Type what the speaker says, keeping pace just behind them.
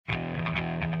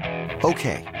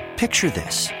Okay, picture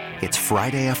this. It's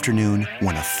Friday afternoon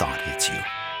when a thought hits you.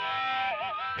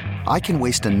 I can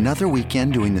waste another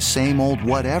weekend doing the same old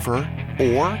whatever,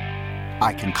 or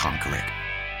I can conquer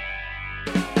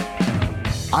it.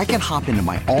 I can hop into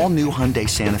my all-new Hyundai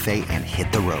Santa Fe and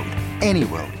hit the road. Any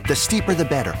road. The steeper, the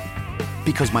better.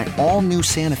 Because my all-new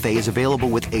Santa Fe is available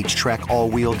with H-Track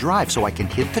all-wheel drive, so I can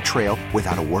hit the trail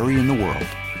without a worry in the world.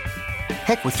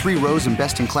 Heck, with 3 rows and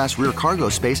best-in-class rear cargo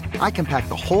space, I can pack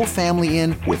the whole family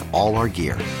in with all our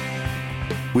gear.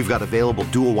 We've got available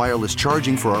dual wireless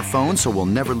charging for our phones, so we'll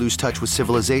never lose touch with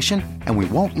civilization, and we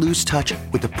won't lose touch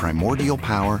with the primordial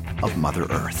power of Mother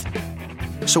Earth.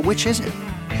 So which is it?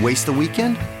 Waste the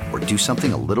weekend or do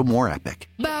something a little more epic?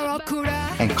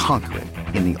 And conquer it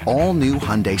in the all-new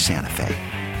Hyundai Santa Fe.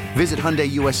 Visit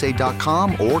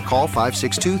HyundaiUSA.com or call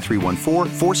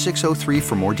 562-314-4603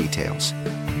 for more details.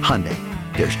 Hyundai,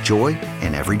 there's joy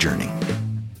in every journey.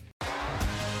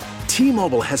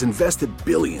 T-Mobile has invested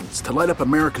billions to light up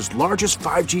America's largest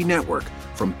 5G network,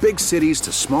 from big cities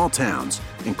to small towns,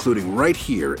 including right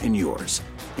here in yours.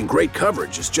 And great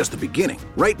coverage is just the beginning.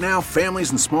 Right now, families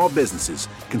and small businesses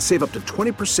can save up to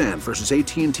 20% versus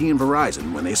AT&T and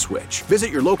Verizon when they switch.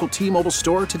 Visit your local T-Mobile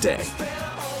store today.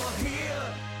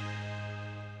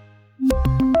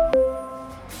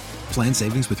 Plan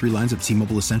savings with 3 lines of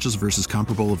T-Mobile Essentials versus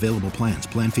comparable available plans.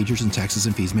 Plan features and taxes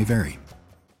and fees may vary.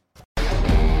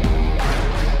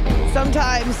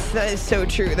 Sometimes that is so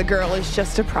true. The girl is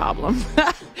just a problem.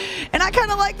 And I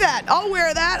kind of like that. I'll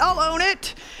wear that. I'll own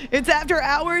it. It's After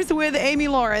Hours with Amy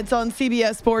Lawrence on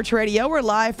CBS Sports Radio. We're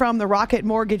live from the Rocket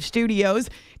Mortgage Studios.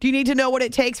 Do you need to know what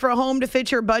it takes for a home to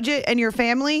fit your budget and your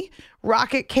family?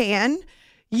 Rocket can.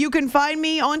 You can find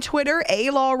me on Twitter,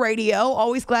 A-Law Radio.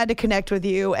 Always glad to connect with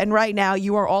you. And right now,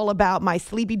 you are all about my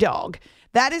sleepy dog.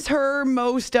 That is her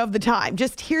most of the time.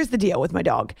 Just here's the deal with my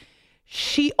dog.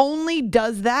 She only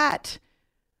does that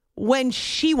when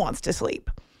she wants to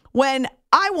sleep. When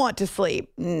I want to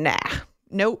sleep,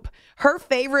 nope. Her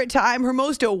favorite time, her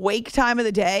most awake time of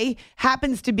the day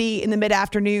happens to be in the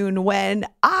mid-afternoon when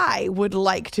I would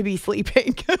like to be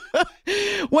sleeping.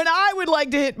 When I would like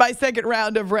to hit my second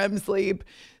round of REM sleep.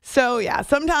 So, yeah,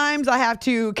 sometimes I have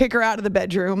to kick her out of the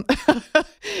bedroom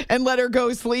and let her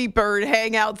go sleep or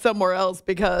hang out somewhere else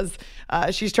because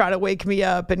she's trying to wake me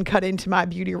up and cut into my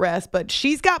beauty rest. But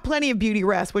she's got plenty of beauty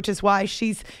rest, which is why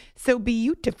she's so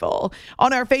beautiful.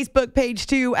 On our Facebook page,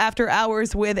 too, After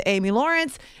Hours with Amy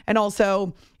Lawrence. And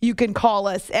also, you can call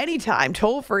us anytime,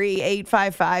 toll-free,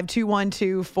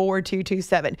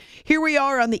 855-212-4227. Here we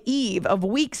are on the eve of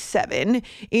Week 7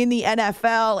 in the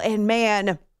NFL, and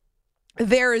man,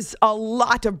 there's a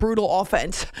lot of brutal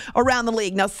offense around the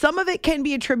league. Now, some of it can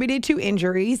be attributed to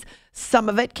injuries. Some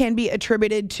of it can be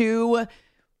attributed to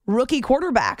rookie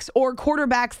quarterbacks or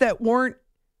quarterbacks that weren't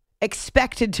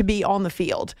expected to be on the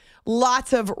field.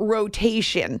 Lots of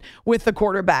rotation with the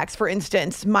quarterbacks. For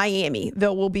instance, Miami,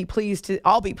 though I'll be pleased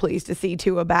to see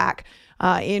Tua back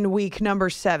in week number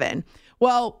 7.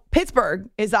 Well, Pittsburgh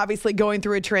is obviously going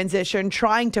through a transition,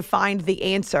 trying to find the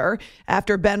answer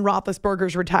after Ben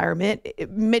Roethlisberger's retirement.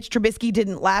 Mitch Trubisky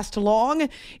didn't last long.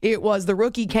 It was the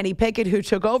rookie Kenny Pickett who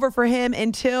took over for him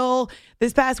until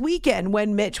this past weekend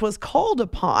when Mitch was called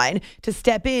upon to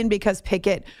step in because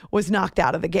Pickett was knocked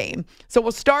out of the game. So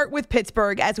we'll start with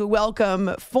Pittsburgh as we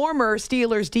welcome former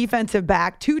Steelers defensive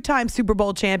back, 2-time Super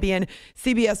Bowl champion,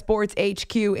 CBS Sports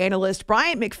HQ analyst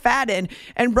Bryant McFadden.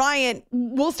 And Bryant,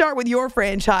 we'll start with your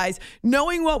franchise.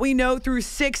 Knowing what we know through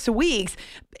 6 weeks,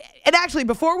 and actually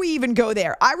before we even go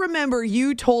there, I remember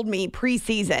you told me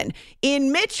preseason,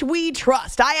 in Mitch we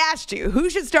trust. I asked you who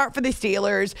should start for the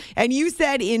Steelers, and you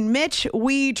said in Mitch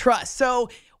we trust. So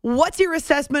what's your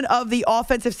assessment of the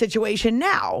offensive situation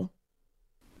now?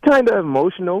 Kind of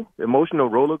emotional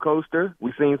roller coaster.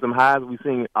 We've seen some highs, we've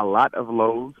seen a lot of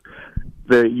lows.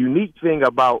 The unique thing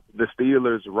about the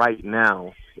Steelers right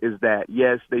now is that,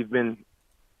 yes, they've been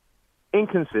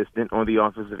inconsistent on the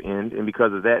offensive end, and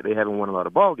because of that, they haven't won a lot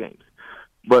of ball games.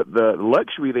 But the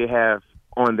luxury they have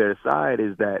on their side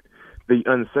is that the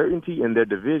uncertainty in their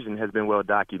division has been well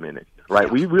documented,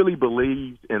 right? We really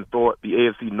believed and thought the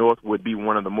AFC North would be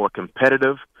one of the more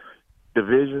competitive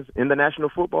divisions in the National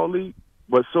Football League,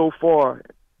 but so far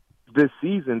this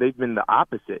season, they've been the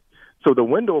opposite. So the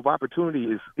window of opportunity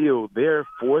is still there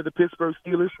for the Pittsburgh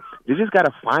Steelers. They just got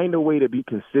to find a way to be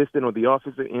consistent on the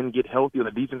offensive end, get healthy on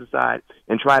the defensive side,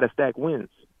 and try to stack wins.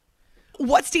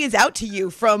 What stands out to you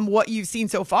from what you've seen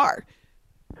so far?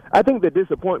 I think the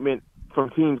disappointment from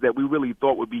teams that we really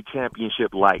thought would be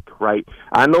championship-like, right?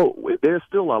 I know there's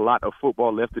still a lot of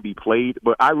football left to be played,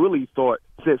 but I really thought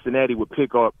Cincinnati would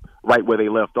pick up right where they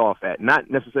left off at. Not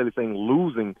necessarily saying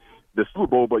losing the Super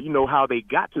Bowl, but you know how they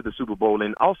got to the Super Bowl.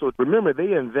 And also, remember,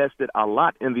 they invested a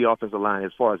lot in the offensive line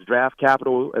as far as draft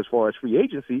capital, as far as free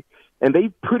agency, and they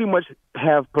pretty much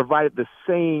have provided the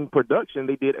same production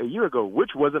they did a year ago,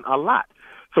 which wasn't a lot.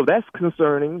 So that's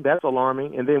concerning. That's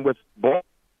alarming. And then with Baltimore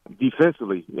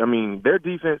defensively, I mean, their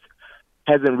defense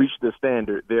hasn't reached the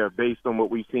standard there based on what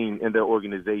we've seen in their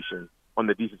organization on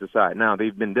the defensive side. Now,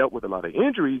 they've been dealt with a lot of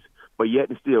injuries, but yet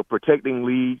and still protecting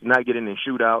leads, not getting in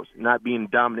shootouts, not being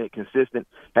dominant, consistent,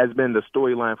 has been the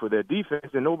storyline for their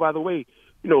defense. And oh, by the way,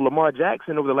 you know, Lamar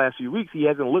Jackson over the last few weeks, he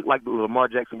hasn't looked like the Lamar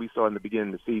Jackson we saw in the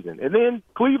beginning of the season. And then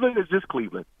Cleveland is just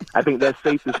Cleveland. I think that's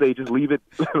safe to say, just leave it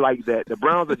like that. The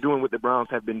Browns are doing what the Browns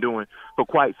have been doing for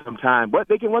quite some time, but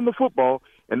they can run the football,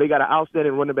 and they got an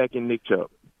outstanding running back in Nick Chubb.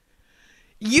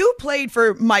 You played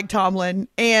for Mike Tomlin,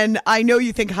 and I know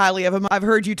you think highly of him. I've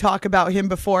heard you talk about him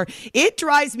before. It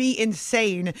drives me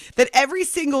insane that every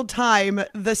single time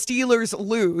the Steelers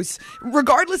lose,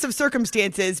 regardless of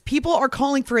circumstances, people are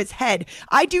calling for his head.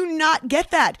 I do not get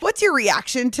that. What's your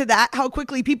reaction to that, how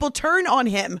quickly people turn on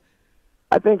him?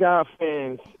 I think our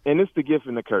fans, and it's the gift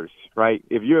and the curse, right?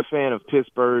 If you're a fan of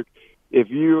Pittsburgh, if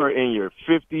you're in your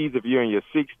 50s, if you're in your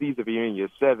 60s, if you're in your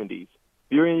 70s, if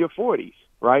you're in your 40s,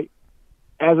 right?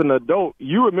 As an adult,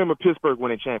 you remember Pittsburgh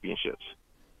winning championships.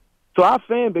 So our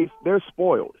fan base, they're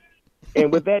spoiled.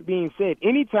 And with that being said,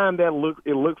 anytime that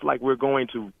it looks like we're going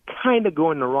to kind of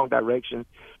go in the wrong direction,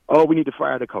 oh, we need to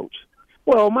fire the coach.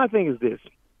 Well, my thing is this.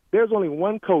 There's only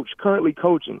one coach currently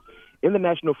coaching in the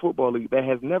National Football League that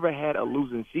has never had a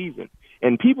losing season.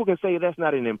 And people can say that's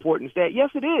not an important stat.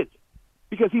 Yes, it is,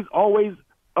 because he's always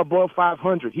above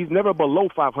 500. He's never below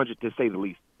 500, to say the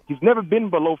least. He's never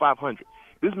been below 500.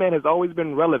 This man has always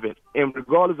been relevant, and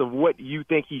regardless of what you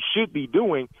think he should be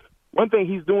doing, one thing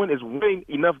he's doing is winning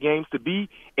enough games to be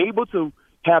able to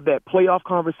have that playoff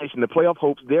conversation, the playoff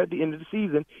hopes there at the end of the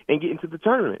season, and get into the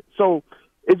tournament. So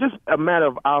it's just a matter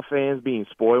of our fans being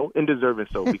spoiled, and deserving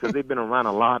so, because they've been around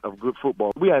a lot of good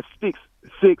football. We have six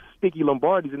sticky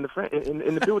Lombardis in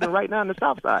the building right now on the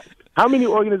South Side. How many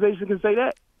organizations can say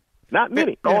that? Not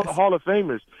many. Yes. All the Hall of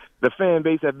Famers, the fan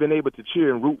base have been able to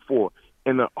cheer and root for,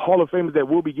 and the Hall of Famers that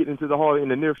will be getting into the Hall in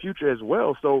the near future as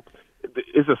well. So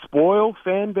it's a spoiled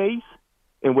fan base.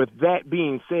 And with that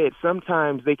being said,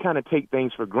 sometimes they kind of take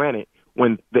things for granted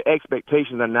when the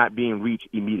expectations are not being reached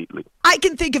immediately. I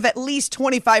can think of at least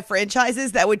 25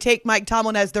 franchises that would take Mike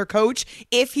Tomlin as their coach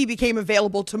if he became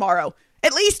available tomorrow.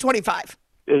 At least 25.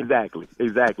 Exactly.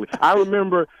 I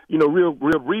remember, real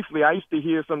briefly, I used to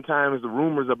hear sometimes the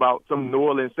rumors about some New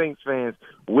Orleans Saints fans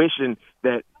wishing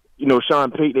that, Sean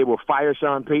Payton, they will fire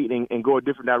Sean Payton and go a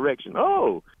different direction.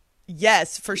 Oh,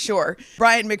 yes, for sure.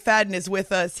 Bryant McFadden is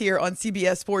with us here on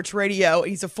CBS Sports Radio.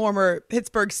 He's a former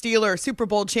Pittsburgh Steeler, Super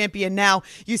Bowl champion now.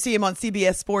 You see him on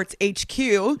CBS Sports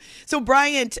HQ. So,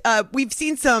 Bryant, we've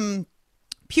seen some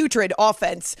putrid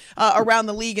offense around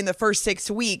the league in the first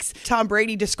 6 weeks. Tom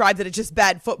Brady described it as just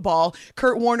bad football.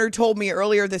 Kurt Warner told me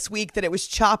earlier this week that it was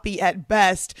choppy at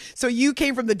best. So you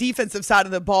came from the defensive side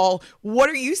of the ball. What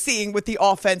are you seeing with the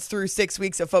offense through 6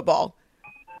 weeks of football?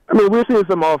 I mean, we're seeing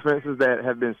some offenses that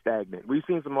have been stagnant. We've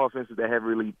seen some offenses that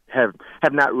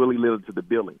have not really lived to the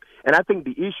billing. And I think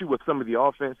the issue with some of the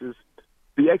offenses,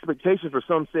 the expectations for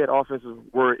some said offenses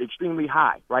were extremely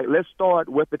high, right? Let's start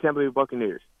with the Tampa Bay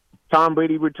Buccaneers. Tom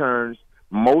Brady returns.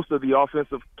 Most of the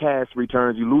offensive cast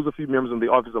returns. You lose a few members on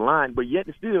the offensive line, but yet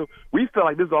and still, we felt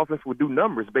like this offense would do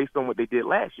numbers based on what they did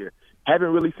last year.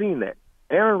 Haven't really seen that.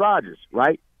 Aaron Rodgers,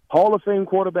 right? Hall of Fame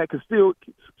quarterback, is still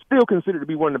considered to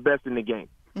be one of the best in the game.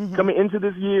 Mm-hmm. Coming into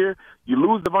this year, you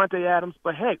lose Devontae Adams,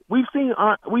 but heck, we've seen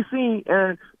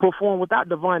Aaron perform without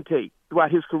Devontae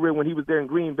throughout his career when he was there in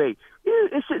Green Bay.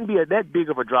 It shouldn't be that big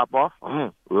of a drop-off.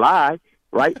 Lie,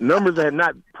 right? Numbers have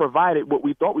not provided what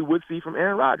we thought we would see from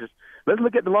Aaron Rodgers. Let's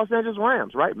look at the Los Angeles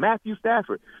Rams, right? Matthew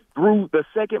Stafford threw the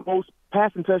second most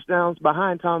passing touchdowns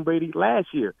behind Tom Brady last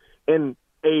year. In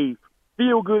a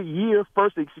feel-good year,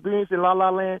 first experience in La La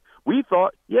Land, we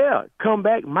thought, come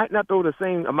back, might not throw the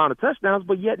same amount of touchdowns,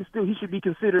 but yet and still he should be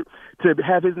considered to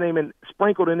have his name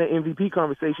sprinkled in the MVP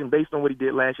conversation based on what he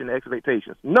did last year and the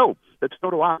expectations. No, the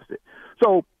total opposite.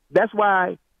 So that's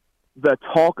why the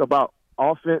talk about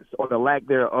offense or the lack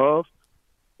thereof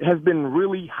has been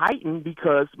really heightened,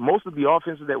 because most of the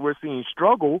offenses that we're seeing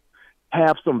struggle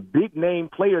have some big-name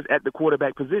players at the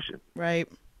quarterback position. Right.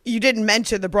 You didn't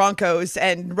mention the Broncos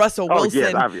and Russell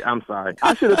Wilson. Oh, yes, I'm sorry.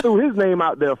 I should have threw his name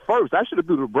out there first. I should have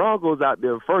threw the Broncos out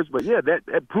there first. But,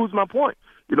 that proves my point.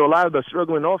 A lot of the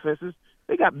struggling offenses,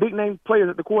 they got big-name players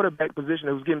at the quarterback position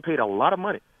who's getting paid a lot of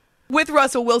money. With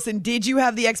Russell Wilson, did you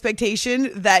have the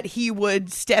expectation that he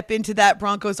would step into that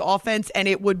Broncos offense and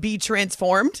it would be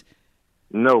transformed?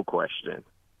 No question.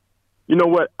 You know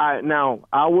what? I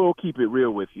will keep it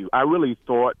real with you. I really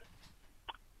thought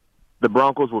the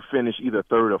Broncos would finish either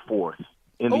third or fourth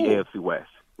in the AFC West.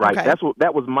 Right? Okay.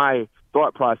 That was my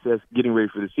thought process getting ready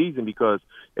for the season, because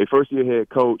a first-year head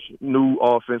coach, new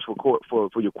offense for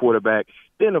your quarterback,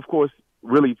 then, of course,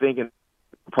 really thinking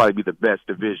it'd probably be the best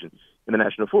division in the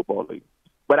National Football League.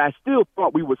 But I still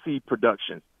thought we would see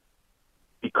production,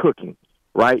 be cooking,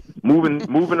 right? Moving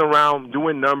around,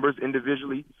 doing numbers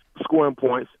individually, scoring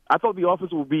points. I thought the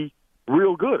offense would be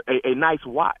real good, a nice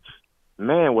watch.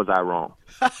 Man, was I wrong.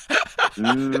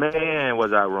 Man,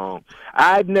 was I wrong.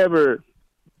 I've never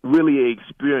really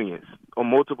experienced on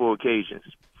multiple occasions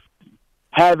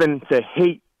having to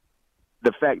hate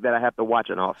the fact that I have to watch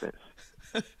an offense.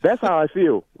 That's how I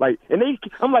feel.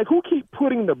 I'm like, who keep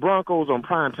putting the Broncos on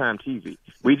primetime TV?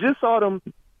 We just saw them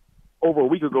over a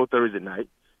week ago Thursday night.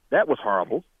 That was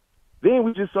horrible. Then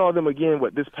we just saw them again.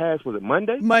 Was it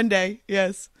Monday? Monday,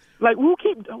 yes. Like,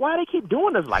 why they keep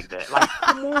doing us like that? Like,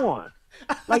 come on.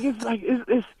 I used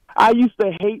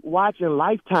to hate watching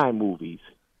Lifetime movies.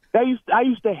 I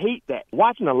used to hate that.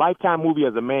 Watching a Lifetime movie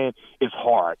as a man is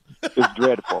hard. It's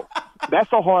dreadful.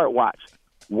 That's a hard watch.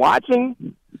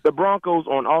 Watching the Broncos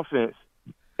on offense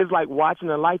is like watching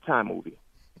a Lifetime movie.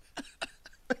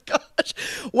 Gosh.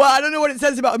 Well, I don't know what it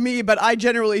says about me, but I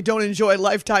generally don't enjoy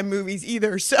Lifetime movies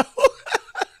either, so.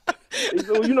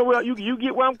 So you know what? You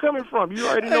get where I'm coming from. You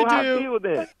already know how I feel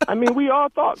then. I mean, we all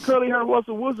thought Curly Hair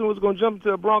Russell Wilson was going to jump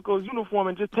into a Broncos uniform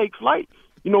and just take flight.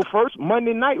 First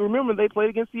Monday night, remember they played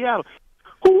against Seattle.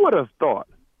 Who would have thought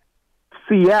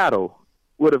Seattle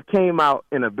would have came out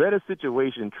in a better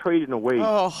situation trading away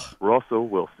Russell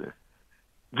Wilson?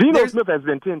 Geno Smith has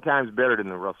been 10 times better than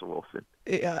the Russell Wilson.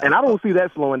 Yeah. And I don't see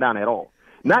that slowing down at all.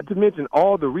 Not to mention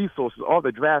all the resources, all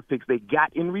the draft picks they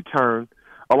got in return,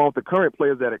 along with the current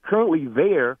players that are currently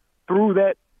there through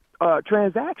that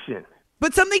transaction.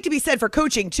 But something to be said for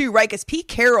coaching, too, right? Because Pete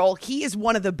Carroll, he is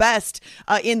one of the best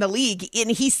in the league,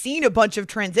 and he's seen a bunch of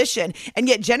transition, and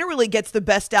yet generally gets the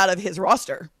best out of his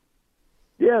roster.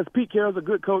 Yes, Pete Carroll's a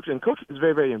good coach, and coaching is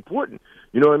very, very important.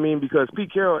 You know what I mean? Because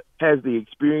Pete Carroll has the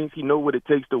experience. He knows what it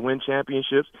takes to win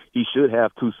championships. He should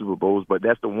have 2 Super Bowls, but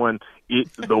that's the one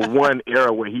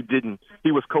era where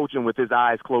he was coaching with his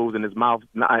eyes closed and his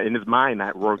mind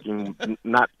not working,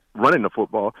 not running the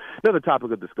football. Another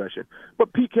topic of discussion.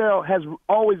 But Pete Carroll has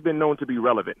always been known to be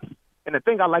relevant. And the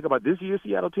thing I like about this year's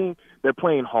Seattle team, they're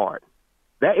playing hard.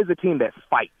 That is a team that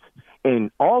fights. And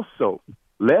also,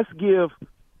 let's give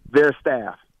their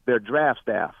staff, their draft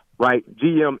staff, right,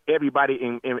 GM,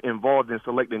 everybody involved in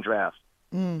selecting draft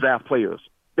players.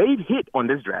 They've hit on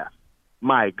this draft.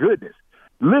 My goodness.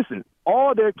 Listen,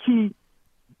 all their key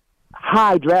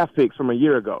high draft picks from a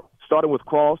year ago, starting with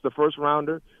Cross, the first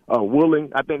rounder,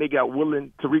 Woolen. I think they got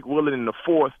Tariq Woolen in the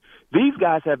 4th. These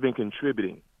guys have been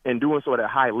contributing and doing so at a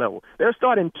high level. They're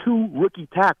starting 2 rookie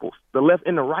tackles, the left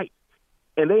and the right,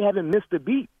 and they haven't missed a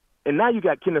beat. And now you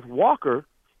got Kenneth Walker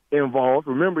involved.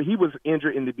 Remember, he was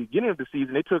injured in the beginning of the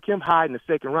season. They took him high in the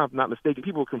 2nd round, if I'm not mistaken.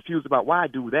 People were confused about why I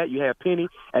do that. You have Penny,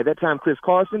 at that time Chris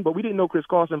Carson, but we didn't know Chris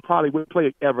Carson probably wouldn't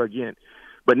play ever again.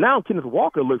 But now Kenneth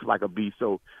Walker looks like a beast.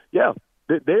 So, yeah,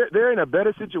 they're in a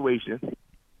better situation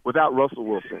without Russell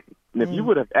Wilson. And if you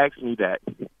would have asked me that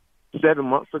 7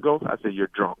 months ago, I said, you're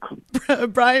drunk.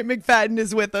 Bryant McFadden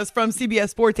is with us from CBS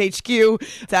Sports HQ.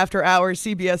 It's After Hours,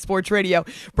 CBS Sports Radio.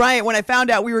 Bryant, when I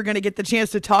found out we were going to get the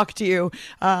chance to talk to you,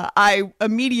 I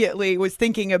immediately was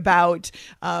thinking about,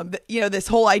 this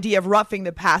whole idea of roughing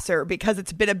the passer, because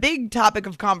it's been a big topic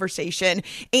of conversation.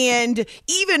 And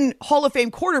even Hall of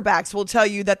Fame quarterbacks will tell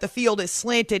you that the field is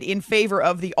slanted in favor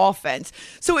of the offense.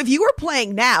 So if you were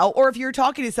playing now, or if you're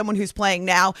talking to someone who's playing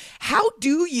now, how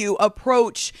do you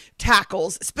approach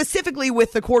tackles, specifically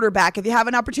with the quarterback, if you have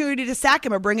an opportunity to sack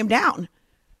him or bring him down?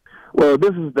 Well,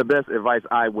 this is the best advice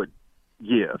I would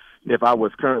give if I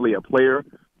was currently a player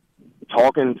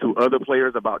talking to other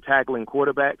players about tackling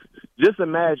quarterbacks. Just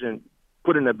imagine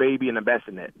putting a baby in a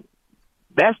bassinet.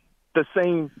 That's the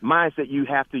same mindset you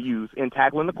have to use in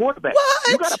tackling the quarterback.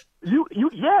 What?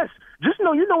 Yes. Just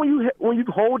know, when you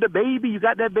hold the baby, you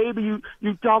got that baby,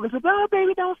 you talking to, oh,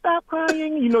 baby, don't stop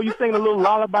crying. You sing a little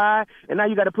lullaby, and now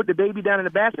you got to put the baby down in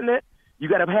the bassinet. You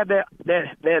got to have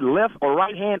that left or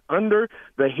right hand under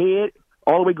the head,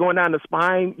 all the way going down the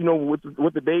spine,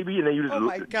 with the baby, and then you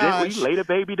just gently lay the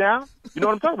baby down. You know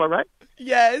what I'm talking about, right?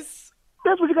 Yes.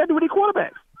 That's what you got to do with these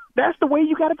quarterbacks. That's the way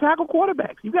you got to tackle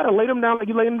quarterbacks. You got to lay them down like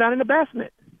you lay them down in the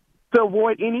bassinet to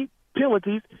avoid any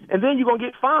penalties, and then you're going to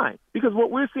get fined. Because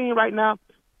what we're seeing right now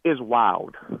is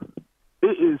wild.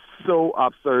 It is so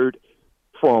absurd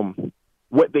from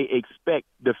what they expect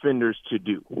defenders to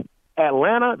do.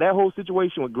 Atlanta, that whole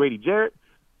situation with Grady Jarrett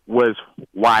was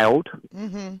wild.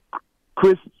 Mm-hmm.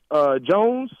 Chris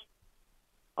Jones,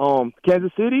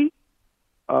 Kansas City.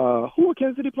 Who was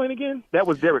Kansas City playing again? That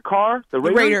was Derek Carr. The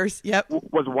Raiders, yep.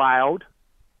 Was wild.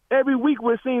 Every week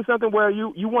we're seeing something where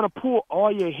you want to pull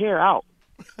all your hair out.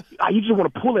 You just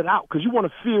want to pull it out because you want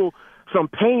to feel some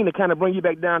pain to kind of bring you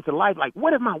back down to life. Like,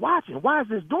 what am I watching? Why is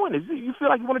this doing this? You feel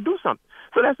like you want to do something.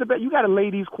 So that's the bet. You got to lay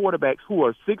these quarterbacks who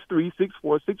are 6'3", 6'4",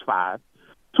 6'5",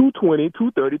 220,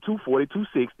 230, 240,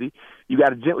 260. You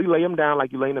got to gently lay them down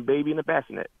like you're laying a baby in a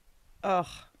bassinet. Ugh.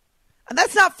 And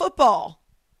that's not football.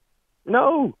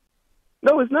 No,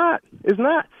 it's not. It's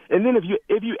not. And then if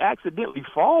you accidentally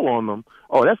fall on them,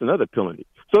 that's another penalty.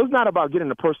 So it's not about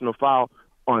getting a personal foul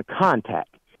on contact.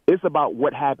 It's about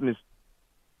what happens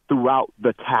throughout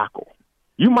the tackle.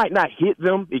 You might not hit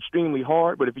them extremely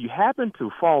hard, but if you happen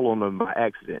to fall on them by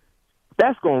accident,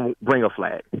 that's going to bring a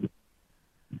flag.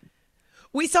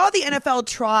 We saw the NFL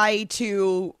try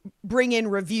to bring in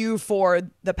review for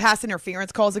the pass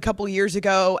interference calls a couple years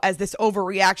ago as this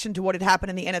overreaction to what had happened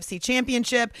in the NFC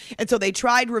Championship. And so they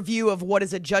tried review of what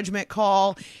is a judgment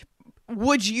call.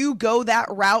 Would you go that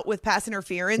route with pass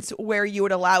interference where you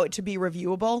would allow it to be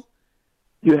reviewable?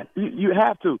 You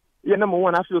have to. Yeah, number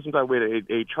one, I feel some type of way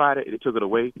they tried it, they took it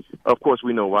away. Of course,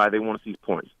 we know why. They want to see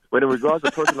points. But in regards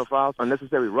to personal fouls,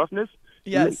 unnecessary roughness,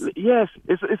 yes,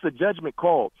 it's a judgment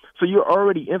call. So you're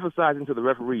already emphasizing to the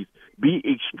referees, be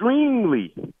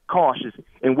extremely cautious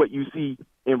in what you see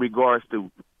in regards to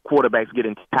quarterbacks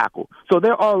getting tackled. So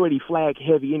they're already flag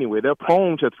heavy anyway. They're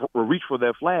prone to reach for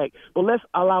their flag. But let's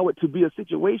allow it to be a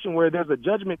situation where there's a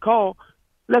judgment call.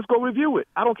 Let's go review it.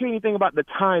 I don't care anything about the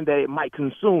time that it might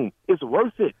consume. It's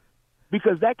worth it.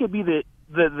 Because that could be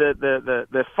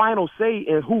the final say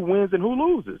in who wins and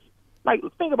who loses. Like,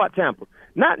 think about Tampa.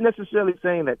 Not necessarily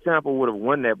saying that Tampa would have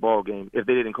won that ball game if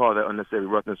they didn't call that unnecessary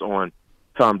roughness on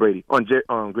Tom Brady,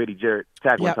 on Grady Jarrett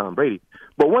tackling Tom Brady.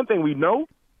 But one thing we know,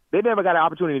 they never got an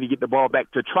opportunity to get the ball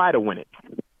back to try to win it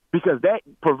because that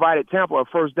provided Tampa a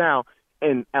first down,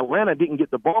 and Atlanta didn't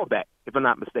get the ball back, if I'm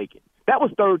not mistaken. That was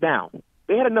third down.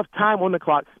 They had enough time on the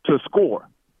clock to score.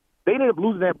 They ended up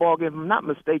losing that ball game, if I'm not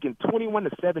mistaken,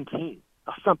 21-17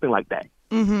 or something like that.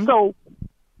 Mm-hmm. So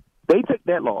they took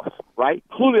that loss, right?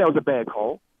 Clearly that was a bad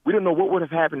call. We don't know what would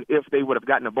have happened if they would have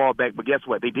gotten the ball back, but guess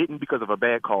what? They didn't because of a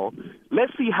bad call.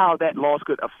 Let's see how that loss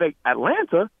could affect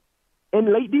Atlanta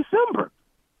in late December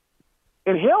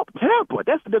and help Tampa.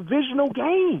 That's the divisional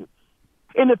game.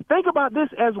 And to think about this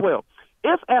as well,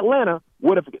 if Atlanta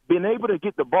would have been able to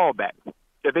get the ball back,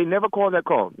 if they never called that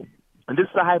call, and this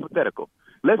is a hypothetical,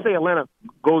 let's say Atlanta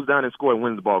goes down and scores and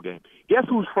wins the ball game. Guess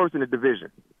who's first in the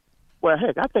division? Well,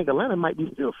 heck, I think Atlanta might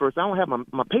be still first. I don't have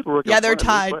my paperwork. Yeah, they're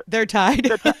tied. They're tied.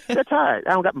 They're tied.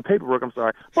 I don't got my paperwork. I'm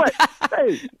sorry. But,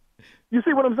 hey, you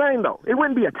see what I'm saying, though? It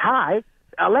wouldn't be a tie.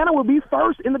 Atlanta would be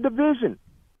first in the division.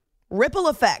 Ripple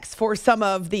effects for some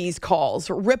of these calls,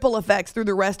 ripple effects through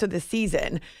the rest of the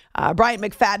season. Bryant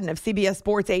McFadden of CBS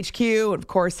Sports HQ, and of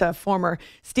course, a former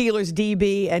Steelers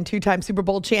DB and two-time Super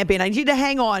Bowl champion. I need you to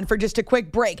hang on for just a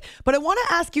quick break, but I want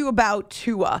to ask you about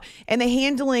Tua and the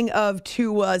handling of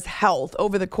Tua's health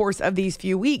over the course of these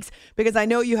few weeks, because I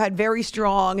know you had very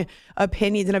strong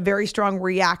opinions and a very strong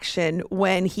reaction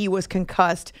when he was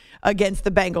concussed against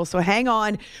the Bengals. So hang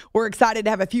on. We're excited to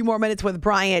have a few more minutes with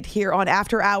Bryant here on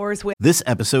After Hours. This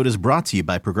episode is brought to you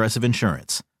by Progressive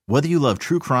Insurance. Whether you love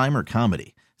true crime or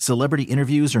comedy, celebrity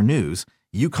interviews or news,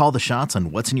 you call the shots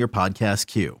on what's in your podcast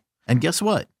queue. And guess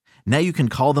what? Now you can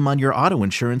call them on your auto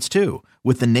insurance too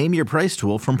with the Name Your Price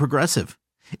tool from Progressive.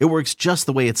 It works just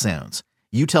the way it sounds.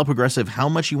 You tell Progressive how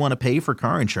much you want to pay for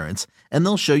car insurance, and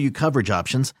they'll show you coverage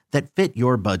options that fit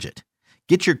your budget.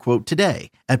 Get your quote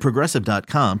today at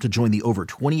Progressive.com to join the over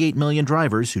 28 million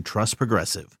drivers who trust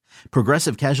Progressive.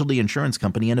 Progressive Casualty Insurance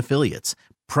Company and Affiliates.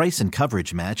 Price and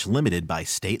coverage match limited by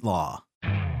state law.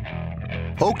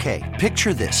 Okay,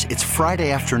 picture this. It's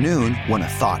Friday afternoon when a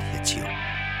thought hits you.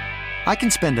 I can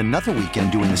spend another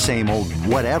weekend doing the same old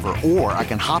whatever, or I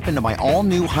can hop into my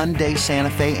all-new Hyundai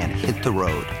Santa Fe and hit the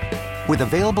road. With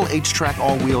available H-Track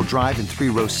all-wheel drive and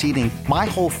 3-row seating, my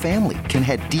whole family can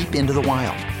head deep into the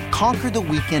wild. Conquer the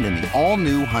weekend in the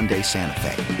all-new Hyundai Santa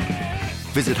Fe.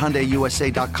 Visit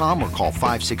HyundaiUSA.com or call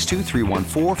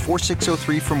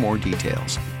 562-314-4603 for more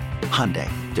details. Hyundai,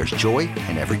 there's joy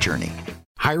in every journey.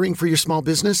 Hiring for your small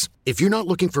business? If you're not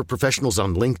looking for professionals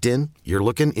on LinkedIn, you're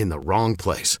looking in the wrong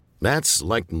place. That's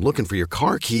like looking for your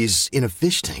car keys in a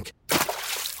fish tank.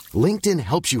 LinkedIn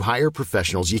helps you hire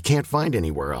professionals you can't find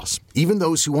anywhere else, even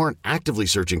those who aren't actively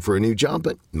searching for a new job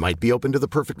but might be open to the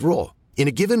perfect role. In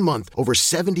a given month, over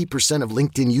 70% of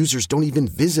LinkedIn users don't even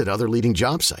visit other leading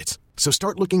job sites. So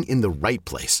start looking in the right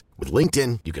place. With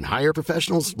LinkedIn, you can hire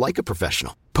professionals like a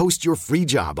professional. Post your free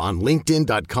job on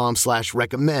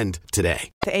linkedin.com/recommend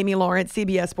today. To Amy Lawrence,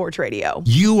 CBS Sports Radio.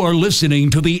 You are listening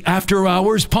to the After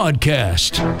Hours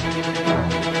Podcast.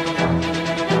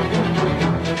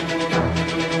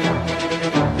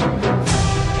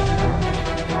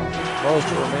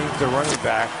 Moster remains the running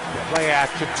back. Play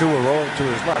action, Tua rolling to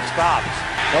his left, stops.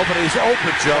 Nobody's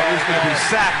open, Joe. He's going to be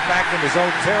sacked back in his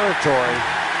own territory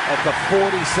at the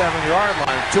 47-yard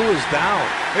line. Tua's down.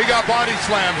 He got body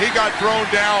slammed. He got thrown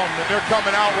down, and they're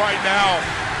coming out right now.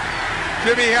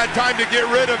 Jimmy had time to get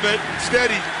rid of it.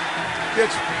 Instead, he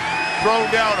gets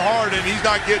thrown down hard, and he's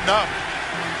not getting up.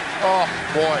 Oh,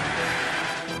 boy.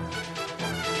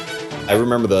 I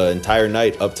remember the entire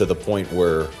night up to the point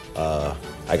where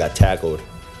I got tackled.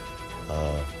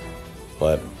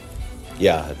 But,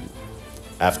 yeah,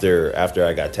 after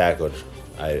I got tackled,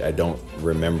 I don't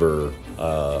remember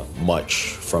much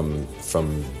from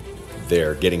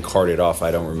there. Getting carted off, I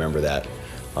don't remember that.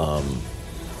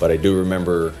 But I do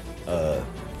remember,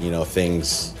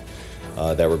 things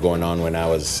that were going on when I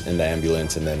was in the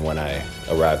ambulance and then when I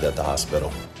arrived at the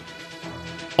hospital.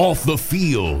 Off the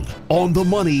field, on the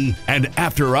money, and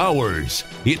after hours,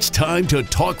 it's time to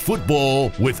talk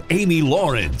football with Amy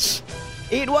Lawrence.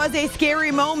 It was a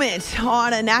scary moment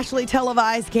on a nationally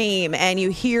televised game, and you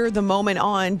hear the moment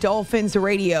on Dolphins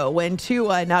radio when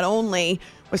Tua not only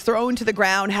was thrown to the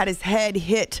ground, had his head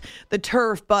hit the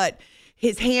turf, but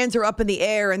his hands are up in the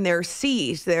air and they're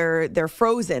seized. They're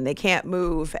frozen. They can't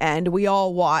move. And we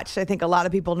all watched, I think a lot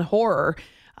of people in horror,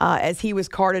 as he was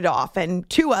carted off. And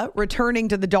Tua returning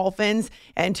to the Dolphins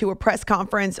and to a press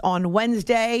conference on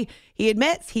Wednesday, he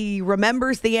admits he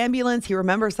remembers the ambulance, he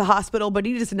remembers the hospital, but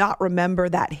he does not remember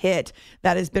that hit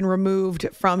that has been removed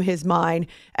from his mind,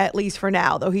 at least for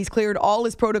now, though he's cleared all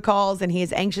his protocols and he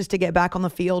is anxious to get back on the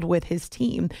field with his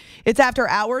team. It's After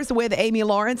Hours with Amy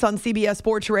Lawrence on CBS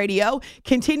Sports Radio,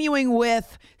 continuing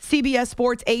with CBS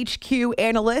Sports HQ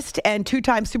analyst and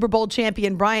two-time Super Bowl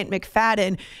champion Bryant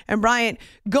McFadden. And Bryant,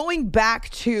 going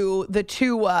back to the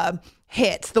two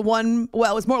hits, the one,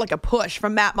 well, it was more like a push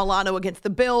from Matt Milano against the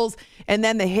Bills, and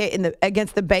then the hit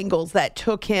against the Bengals that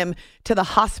took him to the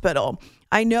hospital.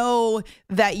 I know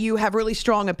that you have really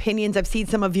strong opinions. I've seen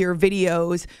some of your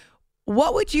videos.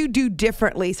 What would you do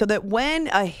differently so that when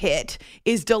a hit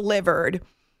is delivered,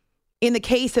 in the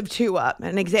case of Tua,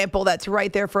 an example that's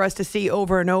right there for us to see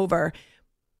over and over,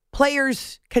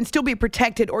 players can still be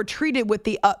protected or treated with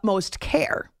the utmost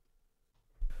care?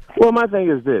 Well, my thing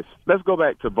is this. Let's go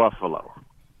back to Buffalo.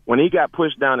 When he got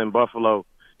pushed down in Buffalo,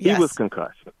 he was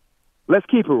concussed. Let's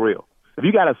keep it real. If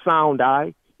you got a sound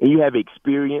eye and you have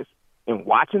experience in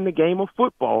watching the game of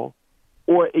football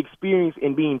or experience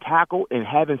in being tackled and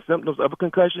having symptoms of a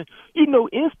concussion, you know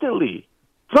instantly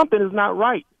something is not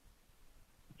right.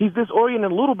 He's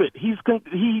disoriented a little bit. He's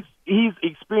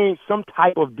experienced some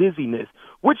type of dizziness,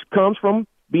 which comes from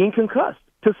being concussed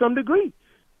to some degree.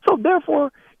 So,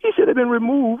 therefore, he should have been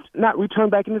removed, not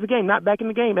returned back into the game, not back in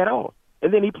the game at all.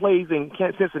 And then he plays in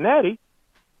Cincinnati,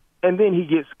 and then he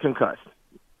gets concussed.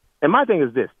 And my thing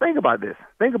is this. Think about this.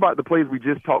 Think about the plays we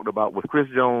just talked about with Chris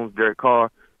Jones, Derek Carr,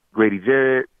 Grady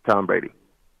Jarrett, Tom Brady.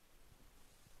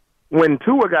 When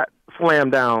Tua got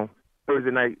slammed down Thursday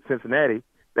night Cincinnati,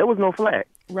 there was no flag.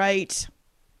 Right.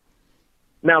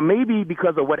 Now, maybe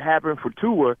because of what happened for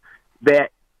Tua,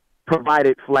 that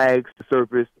provided flags to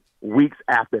surface weeks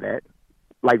after that,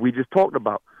 like we just talked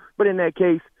about. But in that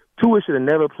case, Tua should have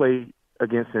never played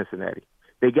against Cincinnati.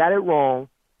 They got it wrong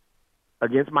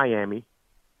against Miami,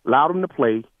 allowed him to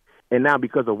play, and now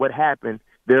because of what happened,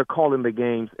 they're calling the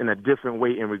games in a different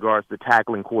way in regards to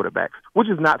tackling quarterbacks, which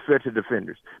is not fair to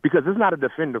defenders because it's not a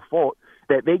defender's fault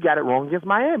that they got it wrong against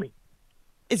Miami.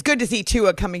 It's good to see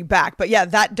Tua coming back. But yeah,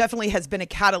 that definitely has been a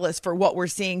catalyst for what we're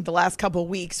seeing the last couple of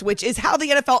weeks, which is how the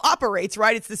NFL operates,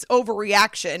 right? It's this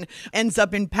overreaction ends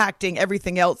up impacting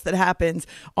everything else that happens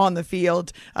on the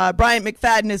field. Bryant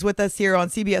McFadden is with us here on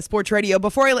CBS Sports Radio.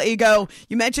 Before I let you go,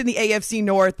 you mentioned the AFC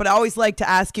North, but I always like to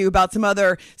ask you about some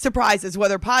other surprises,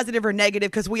 whether positive or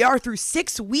negative, because we are through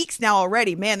 6 weeks now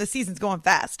already. Man, the season's going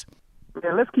fast.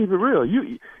 Man, let's keep it real.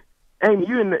 Amy,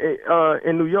 you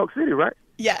in New York City, right?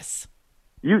 Yes.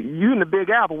 You in the Big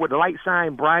Apple where the lights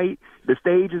shine bright, the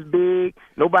stage is big,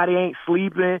 nobody ain't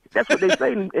sleeping. That's what they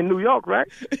say in New York, right?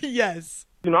 Yes.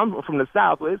 You know, I'm from the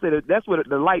South, so they say that's where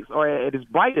the lights are at its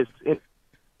brightest.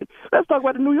 Let's talk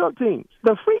about the New York teams.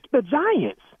 The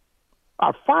Giants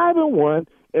are 5-1,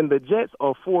 and the Jets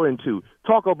are 4-2.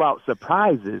 Talk about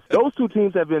surprises. Those two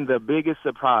teams have been the biggest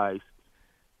surprise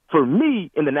for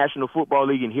me in the National Football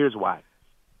League, and here's why.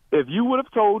 If you would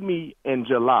have told me in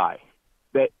July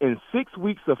that in 6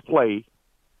 weeks of play,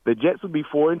 the Jets would be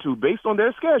 4-2 based on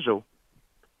their schedule,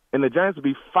 and the Giants would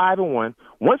be 5-1.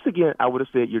 Once again, I would have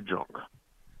said you're drunk.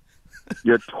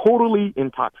 You're totally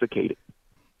intoxicated.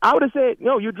 I would have said,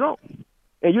 no, you're drunk.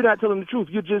 And you're not telling the truth.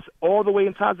 You're just all the way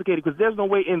intoxicated because there's no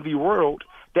way in the world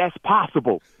that's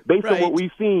possible based on what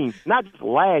we've seen, not just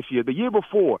last year, the year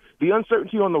before, the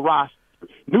uncertainty on the roster,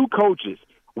 new coaches.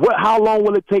 How long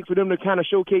will it take for them to kind of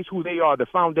showcase who they are, the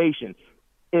foundation,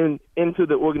 into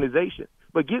the organization?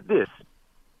 But get this.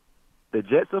 The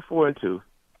Jets are 4-2.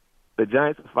 The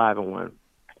Giants are 5-1.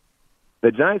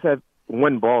 The Giants have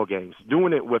won ball games,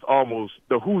 doing it with almost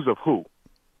the who's of who.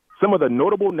 Some of the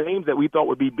notable names that we thought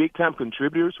would be big-time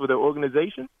contributors for their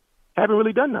organization haven't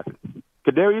really done nothing.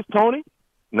 Kadarius Toney,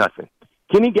 nothing.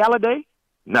 Kenny Galladay,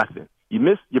 nothing. You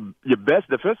missed your best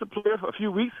defensive player for a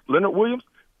few weeks, Leonard Williams,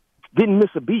 didn't miss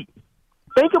a beat.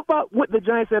 Think about what the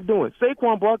Giants have doing.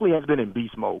 Saquon Barkley has been in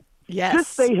beast mode. Yes.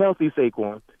 Just stay healthy,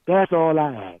 Saquon. That's all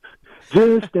I ask.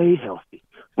 Just stay healthy.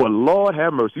 But Lord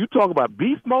have mercy. You talk about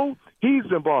beast mode, he's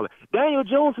been balling. Daniel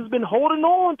Jones has been holding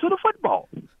on to the football.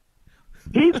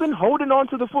 He's been holding on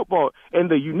to the football. And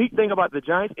the unique thing about the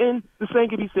Giants, and the same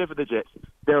can be said for the Jets,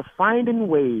 they're finding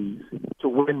ways to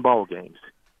win ball games.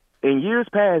 In years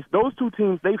past, those two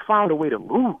teams, they found a way to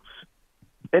lose.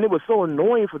 And it was so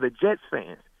annoying for the Jets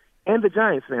fans and the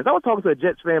Giants fans. I was talking to a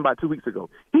Jets fan about 2 weeks ago.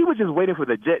 He was just waiting for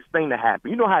the Jets thing to happen.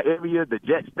 You know how every year the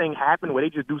Jets thing happened where they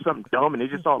just do something dumb and they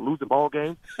just start losing ball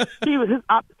games? He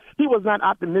was not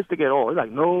optimistic at all. He's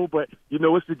like, no, but,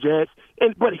 it's the Jets.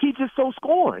 But he's just so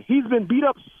scorned. He's been beat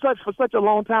up for such a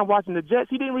long time watching the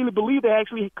Jets. He didn't really believe they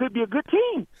actually could be a good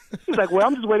team. He's like, well,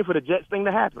 I'm just waiting for the Jets thing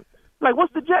to happen. Like,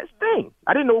 what's the Jets thing?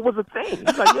 I didn't know it was a thing.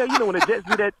 He's like, yeah, when the Jets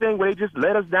do that thing where they just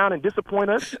let us down and disappoint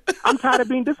us, I'm tired of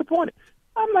being disappointed.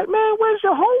 I'm like, man, where's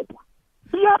your hope?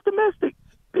 Be optimistic.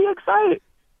 Be excited.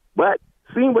 But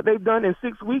seeing what they've done in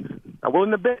 6 weeks, I'm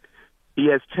willing to bet he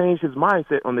has changed his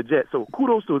mindset on the Jets. So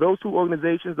kudos to those two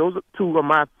organizations. Those two are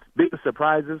my biggest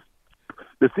surprises.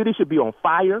 The city should be on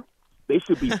fire. They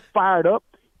should be fired up.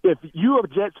 If you're a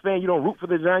Jets fan, you don't root for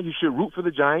the Giants, you should root for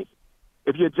the Giants.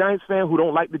 If you're a Giants fan who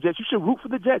don't like the Jets, you should root for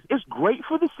the Jets. It's great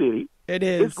for the city. It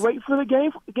is. It's great for the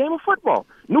game of football.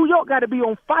 New York got to be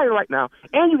on fire right now.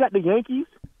 And you got the Yankees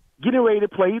getting ready to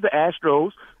play the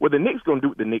Astros, where the Knicks going to do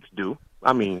what the Knicks do.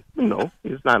 I mean,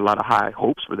 it's not a lot of high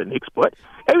hopes for the Knicks, but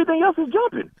everything else is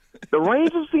jumping. The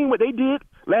Rangers, seeing what they did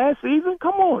last season,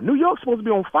 come on. New York's supposed to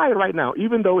be on fire right now,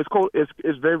 even though it's cold.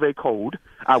 It's very, very cold,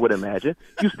 I would imagine.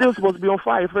 You're still supposed to be on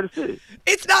fire for the city.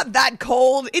 It's not that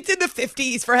cold. It's in the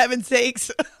 50s, for heaven's sakes.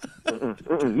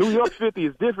 New York 50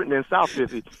 is different than South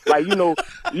 50. Like,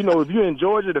 if you're in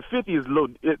Georgia, the 50 is low.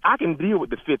 I can deal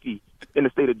with the 50 in the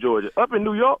state of Georgia. Up in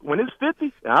New York, when it's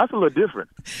 50, that's a little different.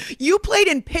 You played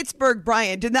in Pittsburgh,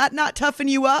 Brian. Did that not toughen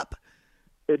you up?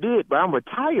 It did, but I'm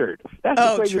retired. That's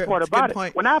the craziest part about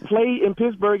it. When I played in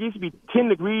Pittsburgh, it used to be 10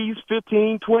 degrees,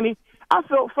 15, 20. I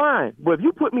felt fine. But if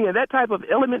you put me in that type of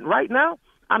element right now,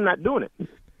 I'm not doing it.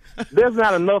 There's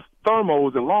not enough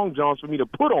thermals and long johns for me to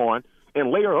put on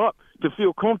and layer up to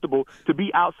feel comfortable to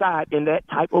be outside in that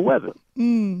type of weather.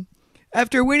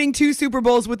 After winning 2 Super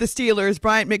Bowls with the Steelers,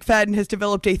 Bryant McFadden has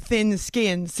developed a thin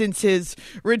skin since his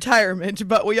retirement,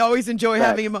 but we always enjoy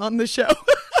having him on the show.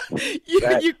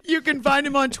 You can find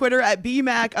him on Twitter at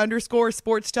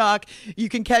BMac_Sports Talk. You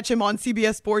can catch him on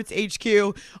CBS Sports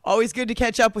HQ. Always good to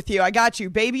catch up with you. I got you.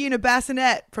 Baby in a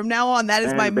bassinet. From now on, that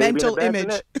is my mental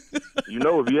image.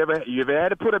 If you ever had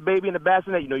to put a baby in a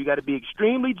bassinet, you got to be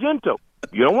extremely gentle.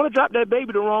 You don't want to drop that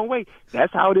baby the wrong way.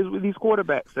 That's how it is with these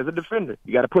quarterbacks. As a defender,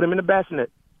 you got to put him in the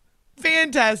bassinet.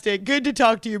 Fantastic. Good to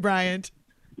talk to you, Bryant.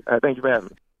 Thank you for having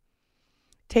me.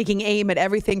 Taking aim at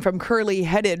everything from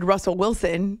curly-headed Russell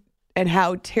Wilson and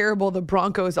how terrible the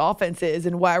Broncos offense is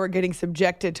and why we're getting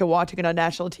subjected to watching it on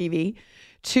national TV,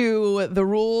 to the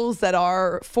rules that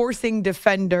are forcing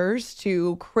defenders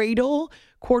to cradle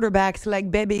quarterbacks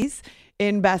like babies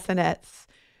in bassinets,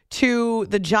 to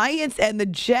the Giants and the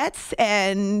Jets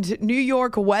and New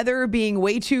York weather being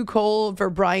way too cold for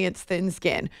Bryant's thin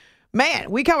skin.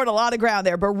 Man, we covered a lot of ground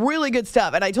there, but really good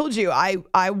stuff. And I told you I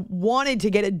wanted to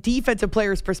get a defensive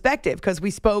player's perspective because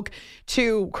we spoke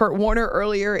to Kurt Warner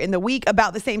earlier in the week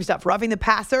about the same stuff. Roughing the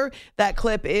passer, that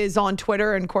clip is on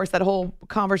Twitter. And, of course, that whole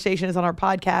conversation is on our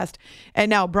podcast. And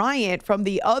now Bryant from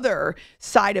the other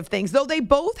side of things, though they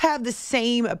both have the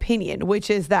same opinion, which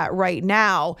is that right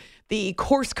now the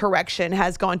course correction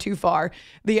has gone too far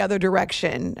the other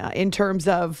direction in terms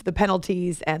of the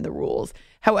penalties and the rules.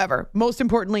 However, most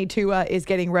importantly, Tua is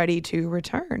getting ready to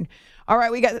return. All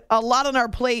right, we got a lot on our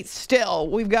plate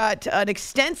still. We've got an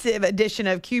extensive edition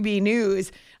of QB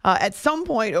News. at some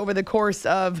point over the course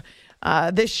of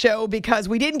this show because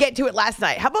we didn't get to it last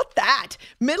night. How about that?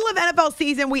 Middle of NFL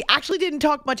season, we actually didn't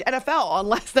talk much NFL on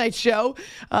last night's show.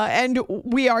 And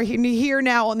we are here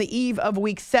now on the eve of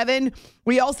week 7.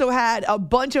 We also had a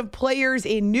bunch of players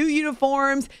in new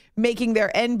uniforms making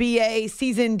their NBA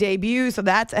season debut. So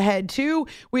that's ahead too.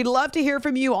 We'd love to hear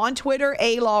from you on Twitter,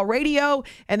 A-Law Radio,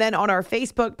 and then on our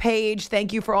Facebook page.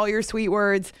 Thank you for all your sweet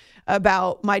words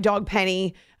about my dog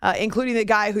Penny, including the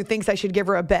guy who thinks I should give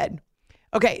her a bed.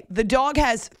 Okay, the dog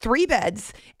has 3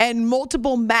 beds and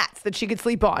multiple mats that she could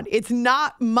sleep on. It's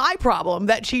not my problem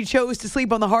that she chose to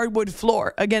sleep on the hardwood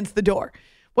floor against the door.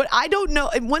 What I don't know,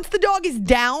 and once the dog is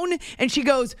down and she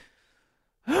goes,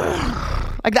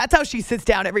 like that's how she sits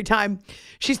down every time.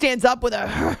 She stands up with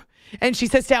a, and she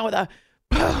sits down with a.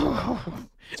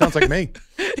 Sounds like me.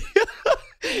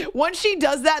 Once she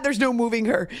does that, there's no moving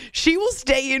her. She will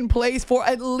stay in place for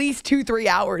at least 2-3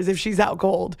 hours if she's out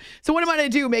cold. So what am I going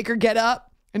to do? Make her get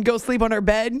up and go sleep on her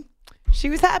bed?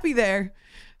 She was happy there.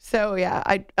 So yeah,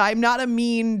 I'm not a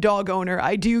mean dog owner.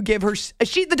 I do give her,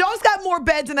 the dog's got more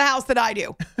beds in the house than I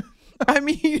do. I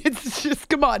mean, it's just,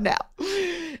 come on now.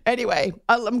 Anyway,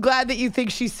 I'm glad that you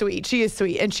think she's sweet. She is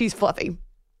sweet and she's fluffy.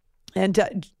 And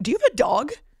do you have a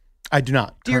dog? I do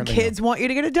not. Do your kids want you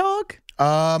to get a dog?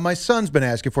 My son's been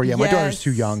asking for it. Yeah, my daughter's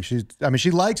too young. She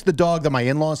likes the dog that my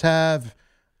in-laws have.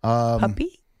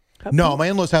 Puppy? No, my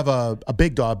in-laws have a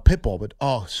big dog, pit bull, but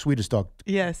sweetest dog.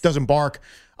 Yes. Doesn't bark.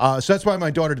 So that's why my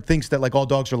daughter thinks that like all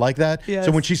dogs are like that. Yes.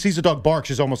 So when she sees a dog bark,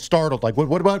 she's almost startled. Like,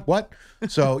 what about what?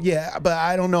 So yeah, but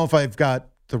I don't know if I've got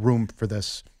the room for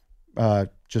this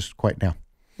just quite now.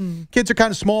 Kids are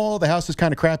kind of small. The house is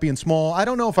kind of crappy and small. I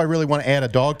don't know if I really want to add a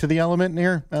dog to the element in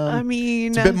here. I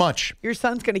mean, it's a bit much. Your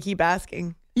son's going to keep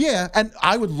asking. Yeah, and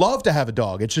I would love to have a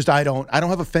dog. It's just I don't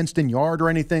have a fenced-in yard or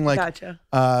anything like. Gotcha.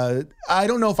 I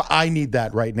don't know if I need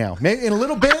that right now. Maybe in a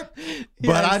little bit,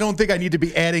 but I don't think I need to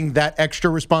be adding that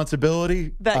extra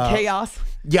responsibility. That chaos.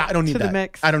 Yeah, I don't need to that. The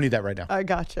mix. I don't need that right now. I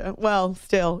gotcha. Well,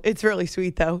 still, it's really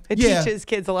sweet though. It teaches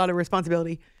kids a lot of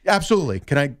responsibility. Absolutely.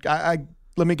 Can I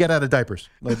let me get out of diapers.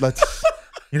 Let's.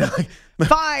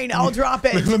 Fine, I'll drop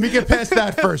it. Let me get past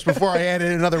that first before I add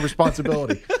in another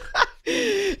responsibility.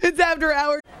 It's After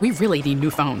Hours. We really need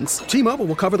new phones. T-Mobile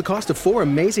will cover the cost of 4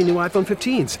 amazing new iPhone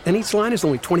 15s, and each line is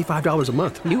only $25 a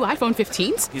month. New iPhone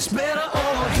 15s? It's better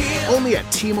over here. Only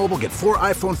at T-Mobile, get 4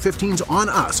 iPhone 15s on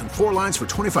us and 4 lines for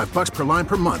 $25 per line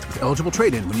per month with eligible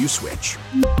trade-in when you switch.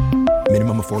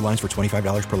 Minimum of 4 lines for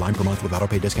 $25 per line per month with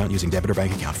autopay discount using debit or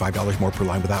bank account. $5 more per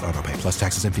line without autopay, plus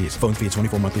taxes and fees. Phone fee at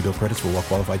 24 monthly bill credits for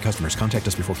well-qualified customers. Contact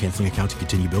us before canceling account to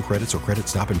continue bill credits or credit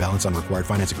stop and balance on required